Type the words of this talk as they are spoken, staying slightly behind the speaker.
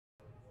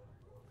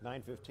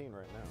9:15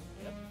 right now.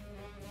 Yep.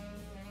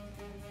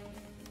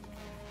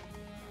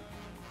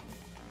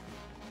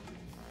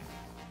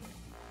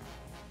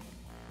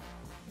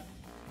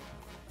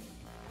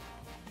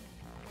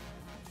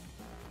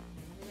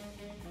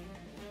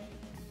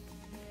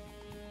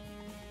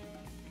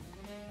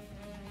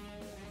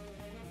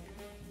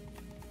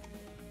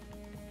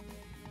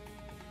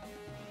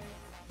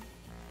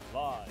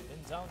 Live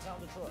in downtown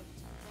Detroit,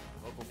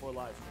 Local 4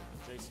 live stream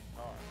with Jason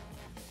Carr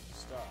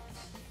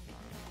starts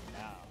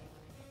now.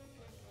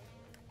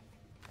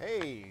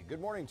 Hey,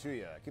 good morning to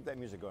you. Keep that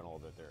music going a little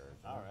bit there.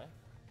 All right.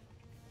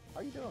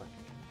 How you doing?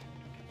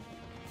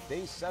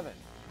 Day 7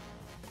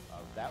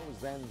 of That Was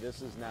Then,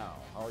 This Is Now.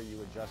 How are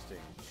you adjusting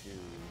to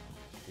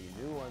the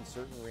new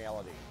uncertain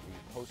reality, the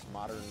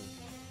postmodern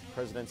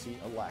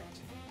presidency-elect,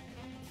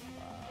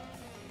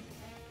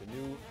 the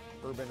new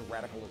urban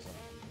radicalism,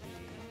 the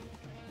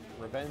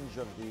revenge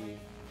of the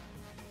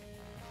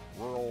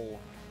rural,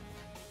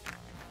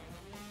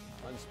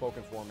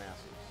 unspoken for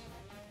masses.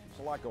 There's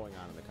a lot going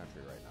on in the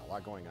country right now, a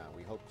lot going on.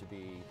 We hope to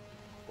be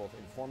both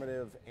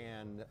informative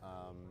and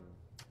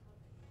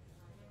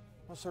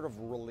a sort of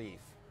relief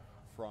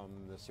from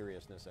the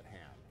seriousness at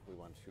hand. We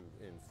want to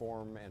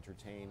inform,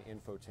 entertain,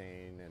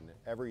 infotain, and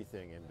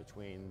everything in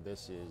between.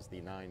 This is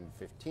the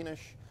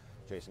 9:15-ish,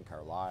 Jason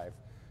Carr Live,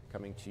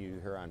 coming to you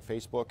here on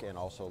Facebook and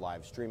also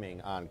live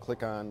streaming on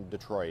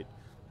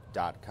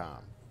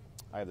clickondetroit.com.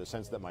 I have the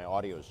sense that my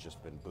audio has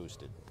just been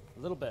boosted. A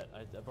little bit.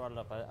 I brought it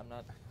up. I'm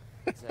not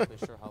exactly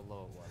sure how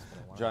low it was.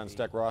 But I John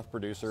Steckroth,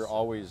 producer,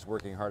 always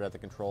working hard at the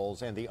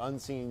controls, and the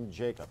unseen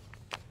Jacob.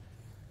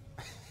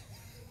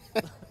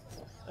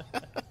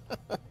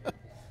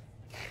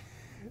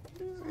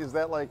 Is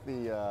that like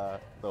the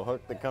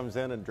hook that comes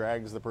in and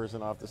drags the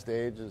person off the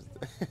stage?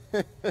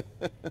 Are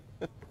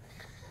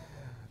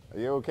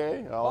you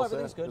okay?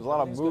 Everything's good. There's a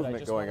lot of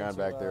movement going on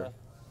back there.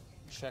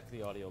 Check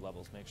the audio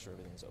levels, make sure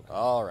everything's okay.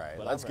 All right,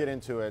 But let's get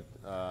into it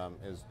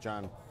as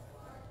John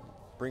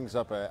brings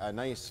up a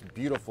nice,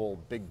 beautiful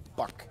big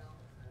buck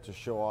to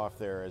show off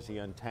there as he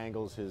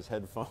untangles his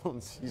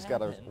headphones. He's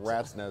got a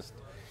rat's nest.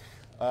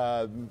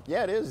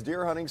 Yeah, it is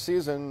deer hunting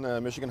season.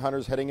 Michigan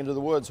hunters heading into the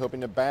woods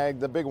hoping to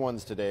bag the big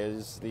ones today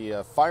as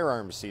the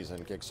firearms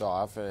season kicks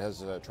off. It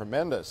has a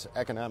tremendous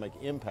economic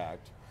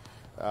impact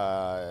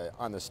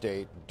on the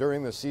state.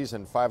 During the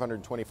season,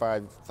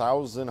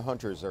 525,000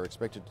 hunters are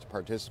expected to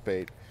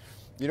participate.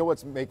 You know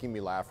what's making me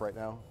laugh right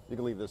now? You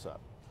can leave this up.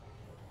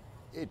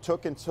 It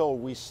took until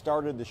we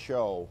started the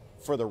show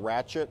for the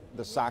ratchet,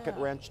 the socket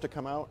wrench to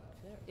come out.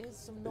 There is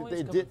some noise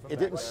It coming from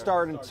didn't back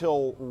start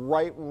until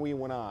right when we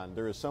went on.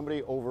 There is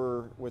somebody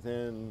over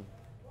within,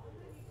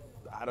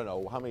 I don't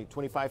know, how many,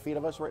 25 feet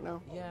of us right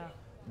now? Yeah.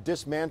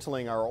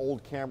 Dismantling our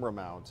old camera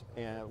mount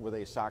and with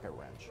a socket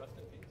wrench.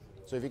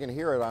 So if you can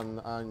hear it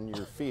on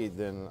your feed,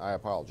 then I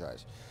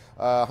apologize.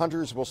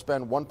 Hunters will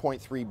spend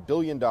 $1.3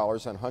 billion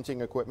on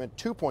hunting equipment,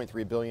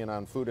 $2.3 billion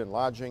on food and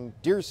lodging.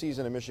 Deer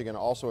season in Michigan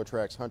also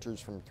attracts hunters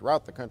from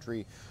throughout the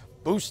country,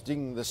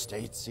 boosting the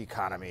state's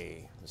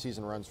economy. The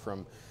season runs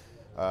from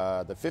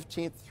the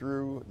 15th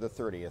through the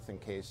 30th, in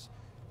case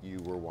you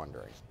were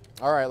wondering.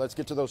 All right, let's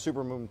get to those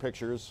supermoon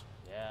pictures.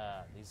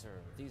 Yeah, these are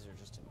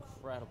just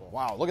incredible.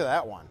 Wow, look at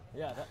that one.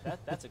 Yeah,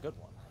 that's a good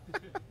one.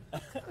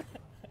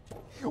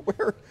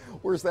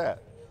 Where's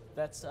that?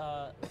 That's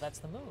the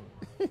moon.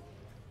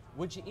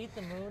 Would you eat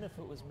the moon if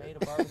it was made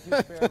of barbecue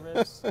spare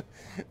ribs?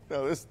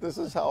 No, this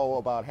is how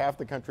about half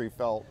the country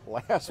felt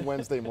last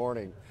Wednesday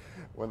morning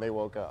when they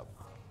woke up.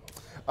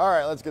 All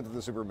right, let's get to the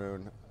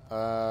supermoon.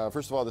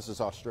 First of all, this is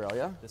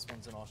Australia. This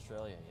one's in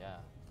Australia, yeah.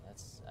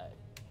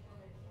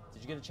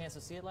 Did you get a chance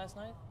to see it last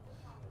night?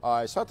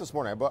 I saw it this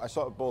morning. I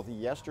saw it both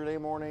yesterday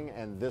morning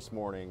and this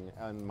morning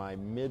on my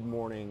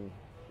mid-morning,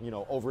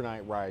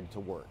 overnight ride to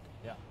work.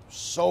 Yeah.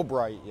 So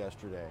bright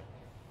yesterday.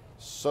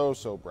 So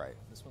bright.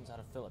 This one's out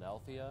of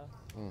Philadelphia.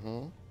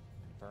 Mm-hmm.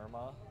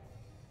 Burma.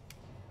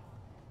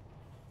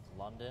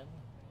 London.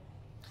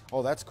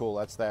 Oh, that's cool.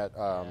 That's that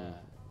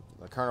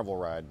the carnival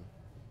ride.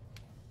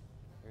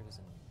 Here it is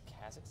in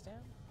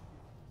Kazakhstan.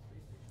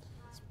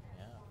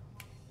 Yeah.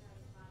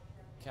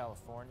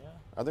 California.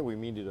 I think we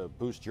need you to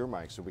boost your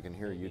mic so we can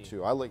hear you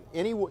too. I like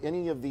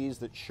any of these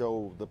that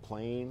show the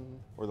plane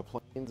or the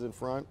planes in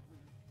front.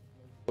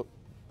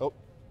 Oh,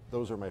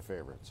 those are my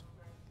favorites.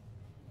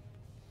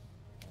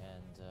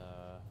 And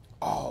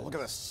oh, look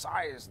at the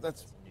size.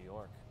 That's in New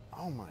York.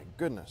 Oh my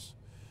goodness.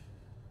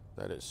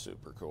 That is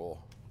super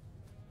cool.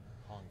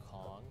 Hong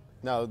Kong.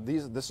 Now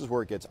this is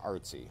where it gets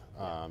artsy.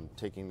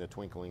 Taking the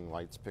twinkling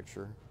lights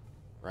picture,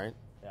 right?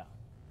 Yeah.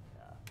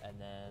 And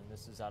then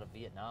this is out of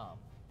Vietnam.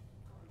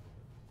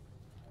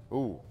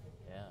 Ooh.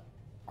 Yeah.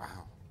 Wow.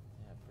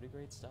 Yeah, pretty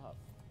great stuff.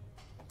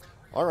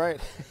 All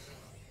right.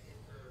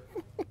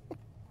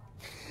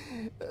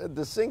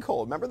 The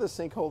sinkhole. Remember the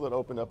sinkhole that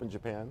opened up in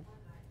Japan?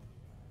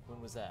 When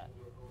was that?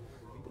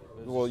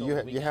 Well,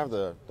 you have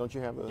the. Don't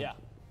you have the? Yeah,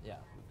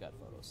 we've got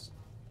photos.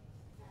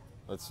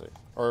 Let's see.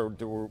 Or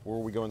were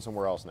we going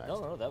somewhere else next?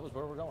 No, that was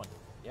where we're going.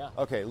 Yeah.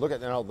 Okay, look at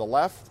now. The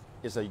left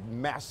is a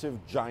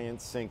massive, giant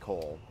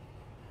sinkhole,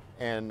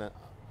 and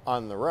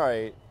On the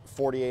right,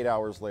 48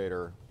 hours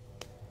later,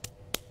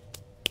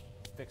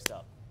 Fixed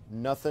up.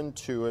 nothing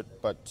to it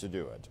but to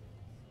do it.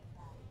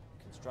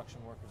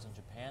 Construction workers in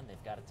Japan,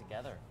 they've got it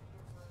together.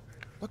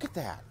 Look at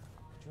that.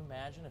 Could you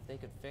imagine if they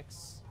could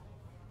fix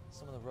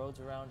some of the roads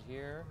around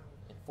here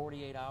in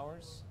 48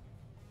 hours?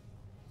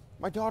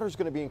 My daughter's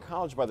going to be in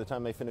college by the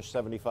time they finish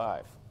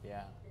 75.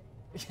 Yeah.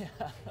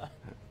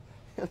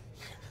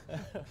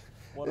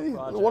 What a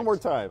project. One more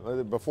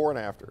time, before and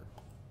after.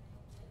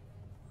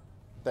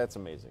 That's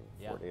amazing.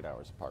 Yeah. 48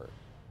 hours apart.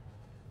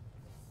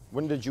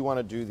 When did you want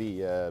to do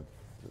the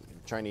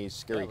Chinese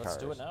scary Let's cars?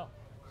 do it now.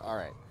 All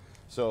right.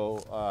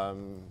 So,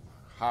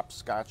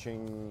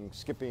 hopscotching,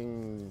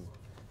 skipping,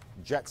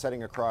 jet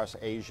setting across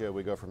Asia,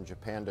 we go from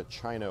Japan to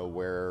China,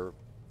 where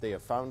they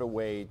have found a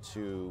way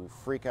to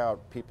freak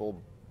out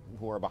people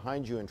who are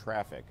behind you in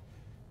traffic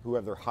who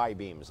have their high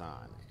beams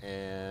on.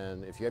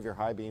 And if you have your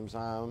high beams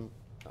on,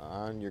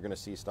 you're going to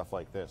see stuff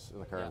like this in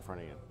the car in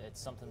front of you.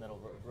 It's something that'll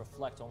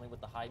reflect only with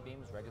the high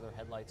beams. Regular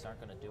headlights aren't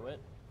going to do it.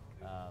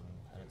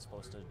 And it's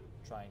supposed to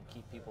try and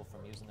keep people from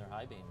using their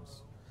high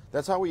beams.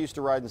 That's how we used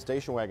to ride in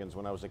station wagons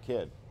when I was a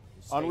kid.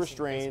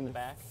 Unrestrained,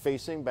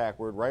 facing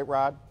backward. Right,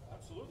 Rod?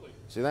 Absolutely.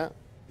 See that?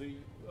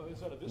 Is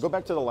that a Go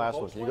back to the last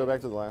one. Can you go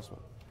back to the last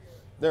one?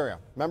 There we go.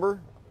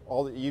 Remember?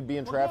 You'd be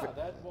in traffic.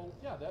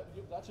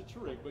 That's a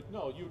Touareg, but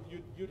no,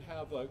 you'd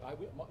have.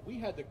 We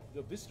had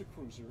the Vista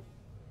Cruiser,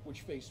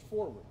 which faced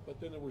forward, but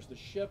then there was the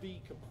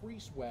Chevy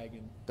Caprice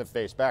wagon That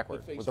face backward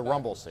that faced with the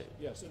rumble backwards. seat.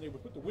 Yes, and they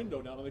would put the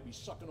window down and they'd be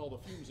sucking all the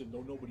fumes in,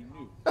 though nobody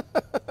knew.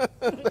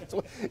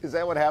 Is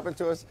that what happened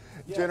to us?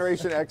 Yes.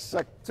 Generation X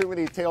sucked too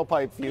many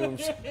tailpipe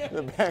fumes in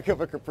the back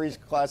of a Caprice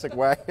Classic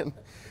wagon,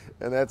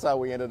 and that's how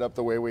we ended up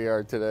the way we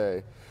are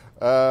today.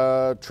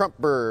 Trump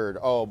bird.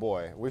 Oh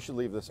boy, we should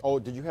leave this. Oh,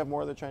 did you have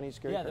more of the Chinese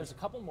scary? Yeah, there's a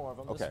couple more of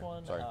them. Okay, This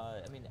one, sorry.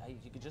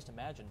 you could just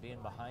imagine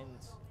being behind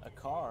a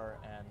car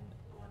and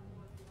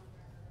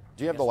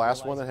Do you have I the guess last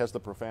one realize- that has the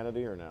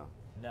profanity or no?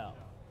 no,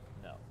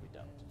 we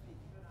don't.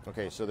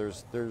 Okay, so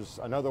there's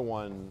another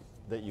one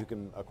that you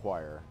can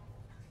acquire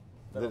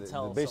That'll that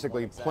tell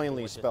basically someone exactly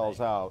plainly what to spells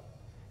think. out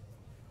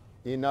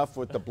enough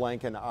with the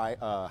blank and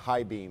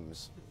high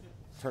beams.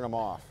 Turn them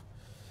off.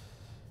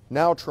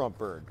 Now Trump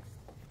bird.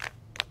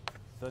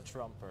 The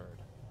Trump bird.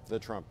 The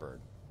Trump bird.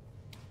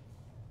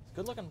 It's a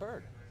good-looking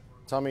bird.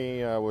 Tell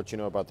me what you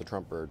know about the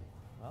Trump bird.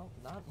 Well,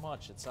 not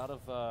much. It's out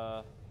of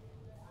where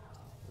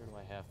do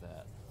I have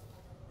that?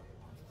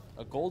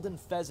 A golden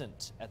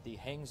pheasant at the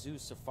Hangzhou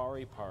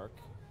Safari Park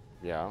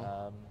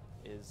Yeah.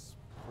 is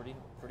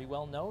pretty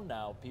well known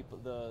now. People,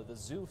 the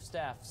zoo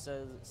staff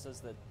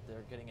says that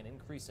they're getting an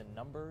increase in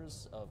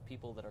numbers of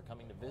people that are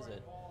coming to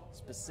visit,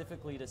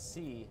 specifically to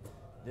see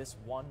this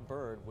one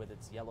bird with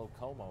its yellow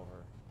comb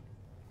over.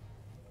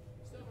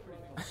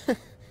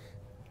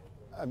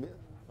 I mean,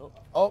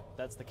 Oh,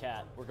 that's the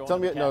cat. We're going. tell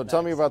to me the cat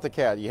tell me next. about the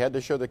cat. You had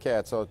to show the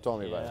cat, so tell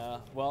me about it. Yeah.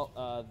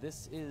 Well,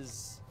 this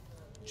is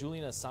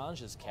Julian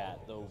Assange's cat,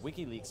 the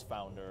WikiLeaks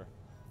founder.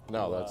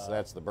 No, who,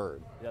 that's the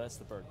bird. Yeah, that's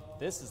the bird.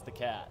 This is the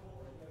cat.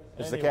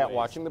 Is the cat Anyways,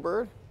 watching the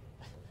bird?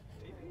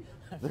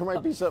 There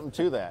might be something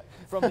to that.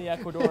 from the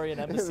Ecuadorian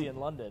embassy in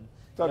London?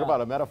 Talk Yeah.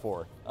 about a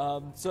metaphor.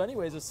 So,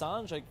 anyways,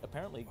 Assange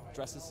apparently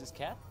dresses his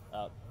cat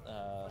up.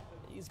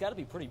 He's got to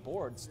be pretty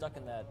bored, stuck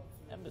in that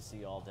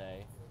embassy all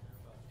day.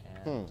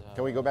 And,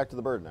 Can we go back to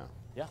the bird now?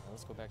 Yeah,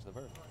 let's go back to the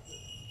bird.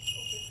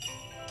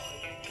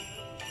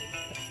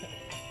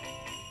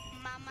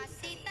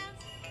 Mamacita,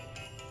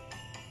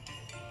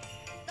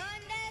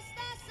 ¿dónde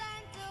está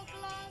Santa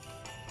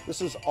Claus?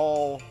 This is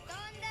all.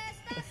 ¿Dónde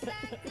está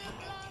Santa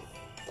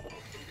Claus?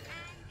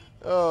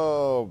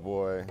 Oh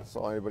boy, that's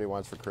all anybody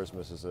wants for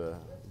Christmas is a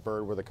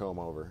bird with a comb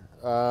over.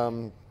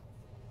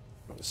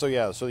 So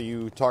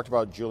you talked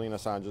about Julian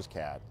Assange's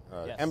cat,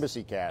 Yes.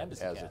 embassy cat,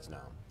 Embassy as cat. it's known.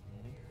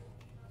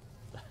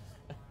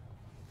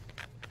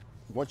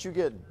 Once you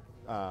get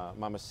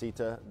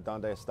Mamacita,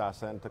 Donde está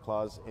Santa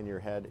Claus in your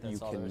head, That's you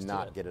all there is to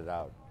cannot it. get it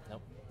out.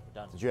 Nope,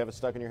 done. Did you have it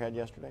stuck in your head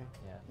yesterday?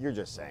 Yeah. You're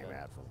just saying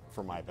that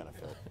for my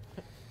benefit.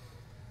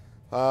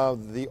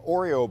 The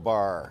Oreo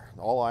bar.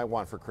 All I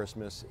want for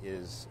Christmas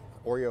is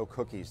Oreo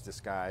cookies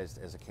disguised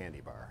as a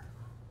candy bar.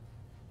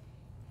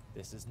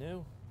 This is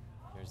new.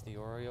 Here's the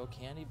Oreo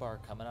candy bar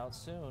coming out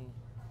soon.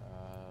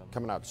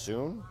 Coming out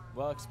soon?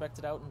 Well,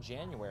 expected out in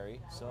January,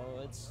 so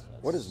it's.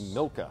 What is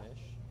Milka?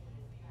 soonish.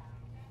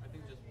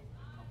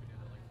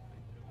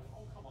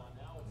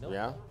 Milka?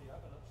 Yeah?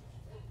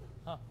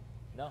 Huh.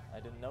 No, I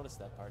didn't notice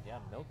that part. Yeah,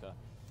 Milka.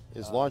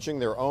 Is launching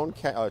their own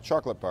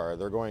chocolate bar.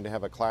 They're going to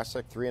have a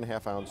classic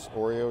 3.5-ounce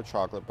Oreo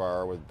chocolate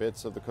bar with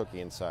bits of the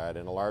cookie inside,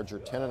 and a larger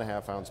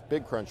 10.5-ounce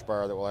Big Crunch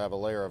bar that will have a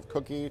layer of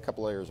cookie, a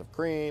couple layers of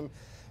cream,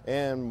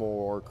 and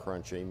more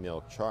crunchy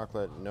milk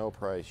chocolate. No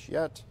price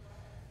yet,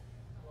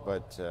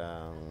 but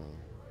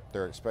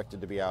they're expected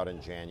to be out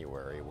in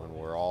January when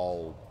we're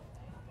all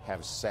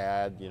have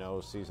SAD,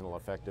 seasonal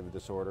affective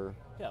disorder.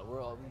 Yeah,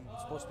 we're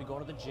supposed to be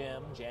going to the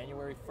gym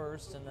January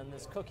 1st, and then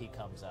this cookie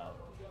comes out.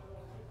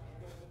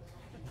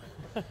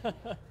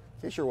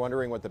 In case you're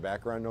wondering what the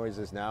background noise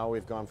is now,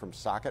 we've gone from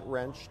socket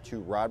wrench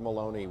to Rod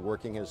Maloney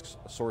working his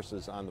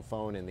sources on the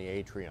phone in the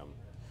atrium,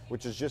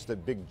 which is just a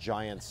big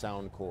giant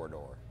sound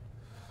corridor.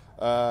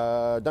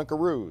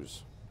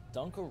 Dunkaroos.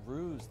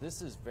 Dunkaroos.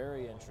 This is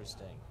very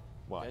interesting.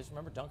 What? You guys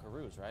remember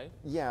Dunkaroos, right?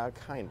 Yeah,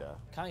 kinda.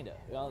 Kinda.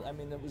 Well, I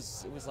mean, it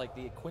was like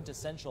the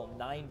quintessential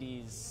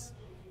 '90s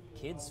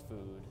kids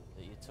food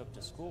that you took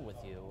to school with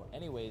you.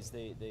 Anyways,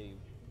 they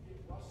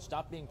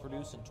stopped being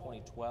produced in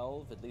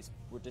 2012. At least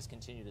were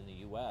discontinued in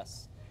the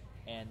U.S.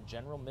 And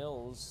General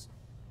Mills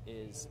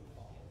is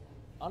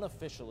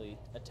unofficially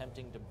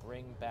attempting to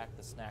bring back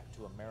the snack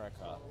to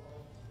America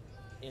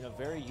in a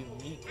very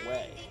unique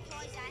way.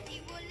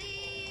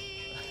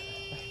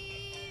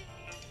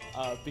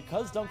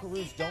 Because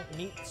Dunkaroos don't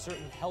meet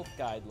certain health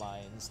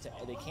guidelines,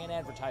 they can't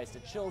advertise to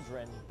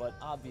children, but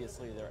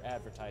obviously they're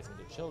advertising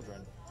to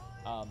children.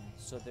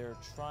 So they're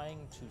trying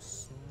to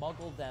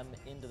smuggle them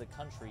into the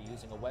country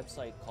using a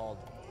website called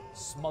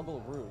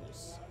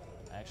Smuggleroos.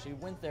 I actually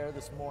went there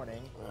this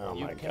morning. Oh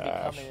you my can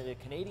gosh. become a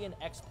Canadian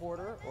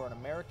exporter or an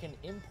American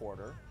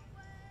importer,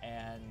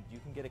 and you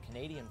can get a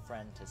Canadian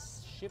friend to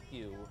ship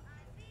you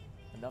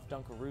enough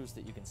Dunkaroos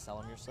that you can sell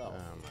them yourself.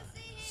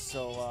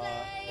 So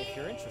if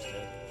you're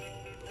interested,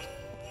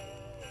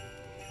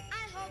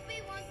 I hope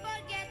he won't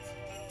forget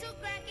to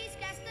crack his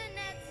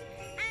castanets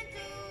and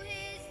to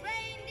his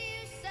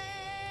reindeer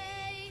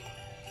say,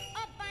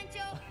 "Oh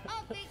Pancho,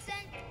 oh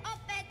Vixen, oh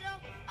Pedro,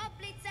 oh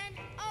Blitzen,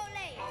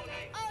 ole, ole,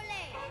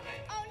 ole,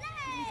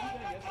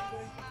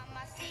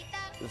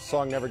 mamacita, This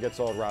song never gets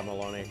old, Rod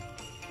Maloney.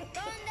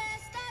 ¿dónde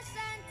está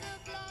Santa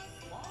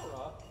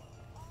Claus?"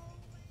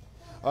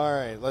 All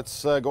right,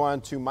 let's go on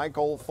to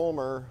Michael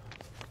Fulmer.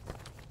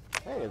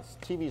 Hey, it's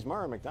TV's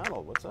Mara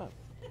McDonald. What's up?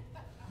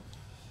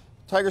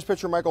 Tigers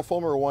pitcher Michael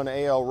Fulmer won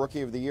AL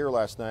Rookie of the Year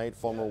last night.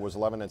 Fulmer was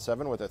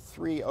 11-7 with a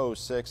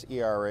 3.06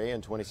 ERA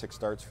and 26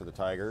 starts for the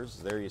Tigers.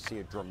 There you see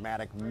a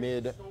dramatic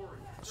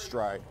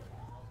mid-stride.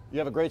 You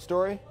have a great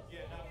story? Yeah,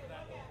 not for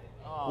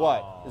that.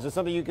 What? Is it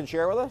something you can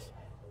share with us?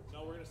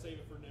 No, we're going to save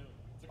it for noon.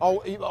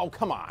 Oh,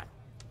 come on. I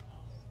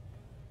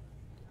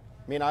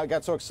mean, I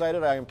got so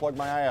excited I unplugged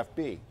my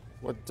IFB.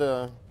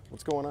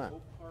 What's going on?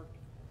 Oak Park.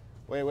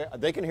 Wait,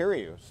 they can hear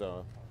you,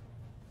 so.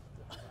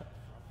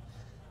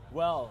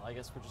 well, I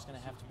guess we're just going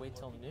to have to wait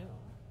till noon.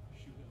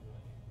 Shoot him.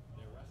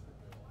 They arrested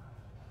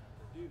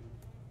the dude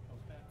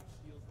comes back and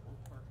steals the Oak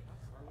Park cop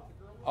car with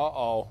the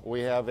girl.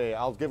 We have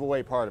I'll give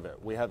away part of it.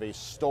 We have a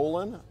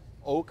stolen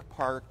Oak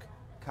Park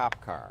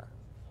cop car,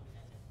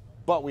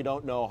 but we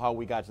don't know how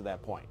we got to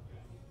that point.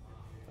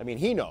 I mean,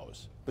 he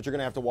knows, but you're going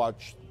to have to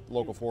watch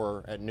Local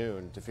 4 at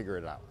noon to figure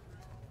it out.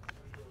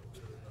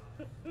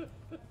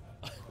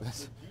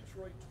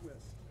 Detroit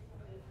twist.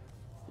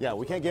 Yeah,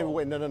 we can't give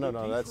away. No.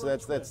 That's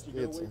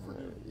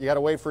you got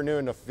to wait for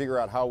noon to figure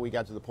out how we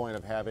got to the point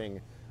of having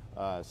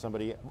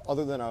somebody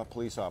other than a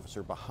police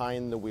officer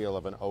behind the wheel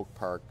of an Oak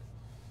Park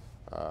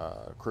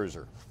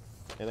cruiser.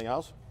 Anything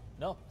else?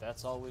 No,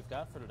 that's all we've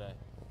got for today.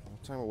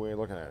 What time are we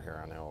looking at here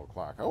on the old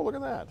clock? Oh, look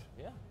at that.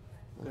 Yeah.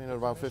 I mean,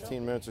 about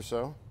 15 minutes or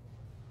so.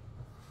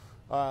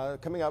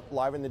 Coming up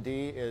live in the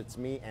D, it's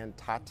me and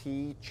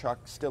Tati. Chuck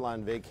still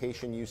on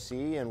vacation, you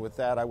see. And with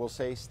that, I will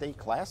say stay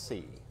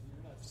classy.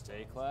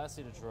 Stay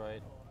classy,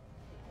 Detroit.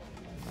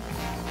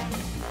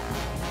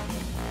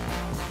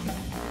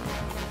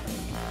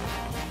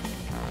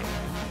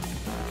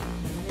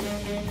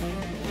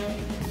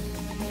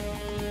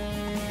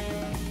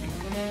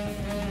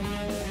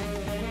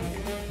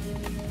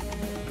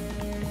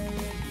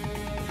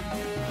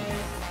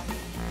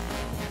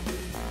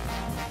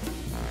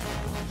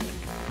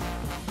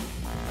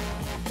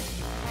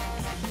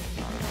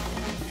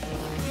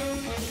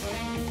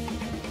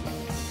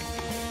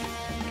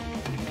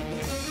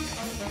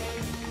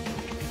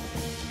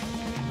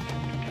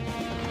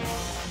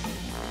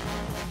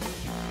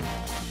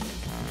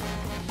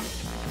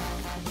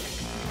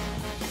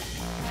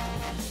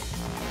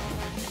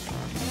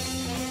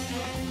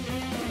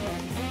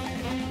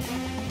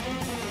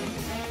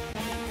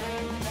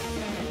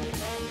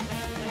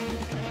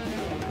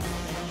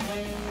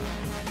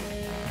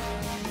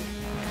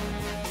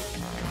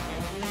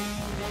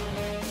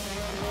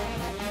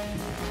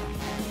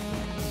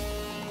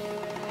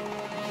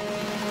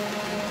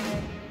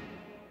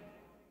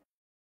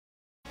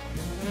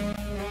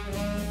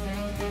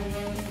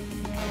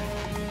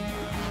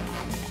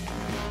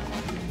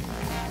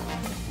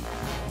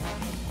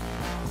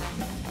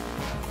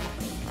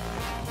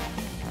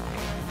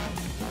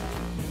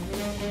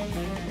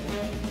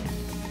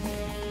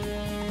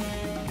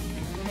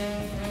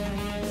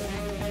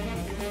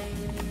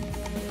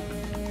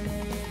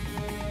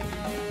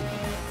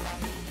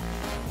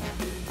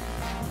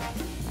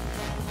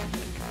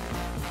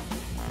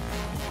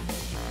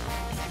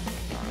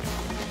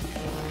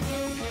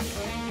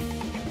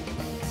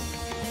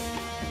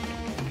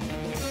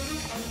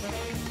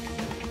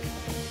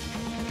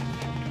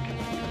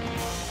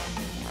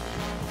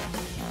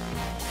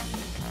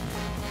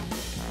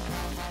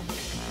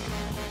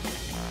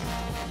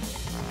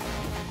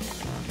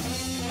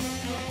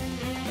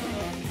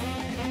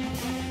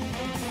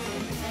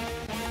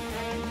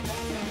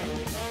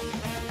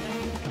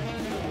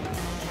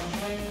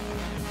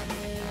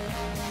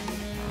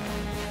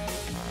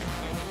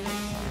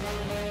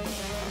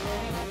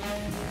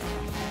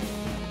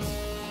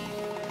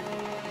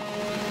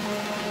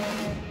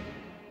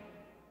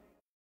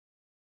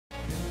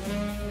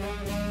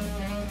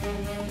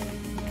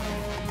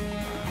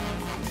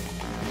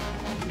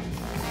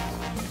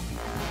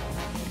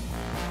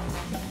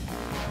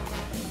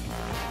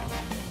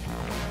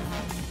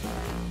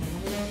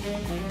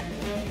 Thank you.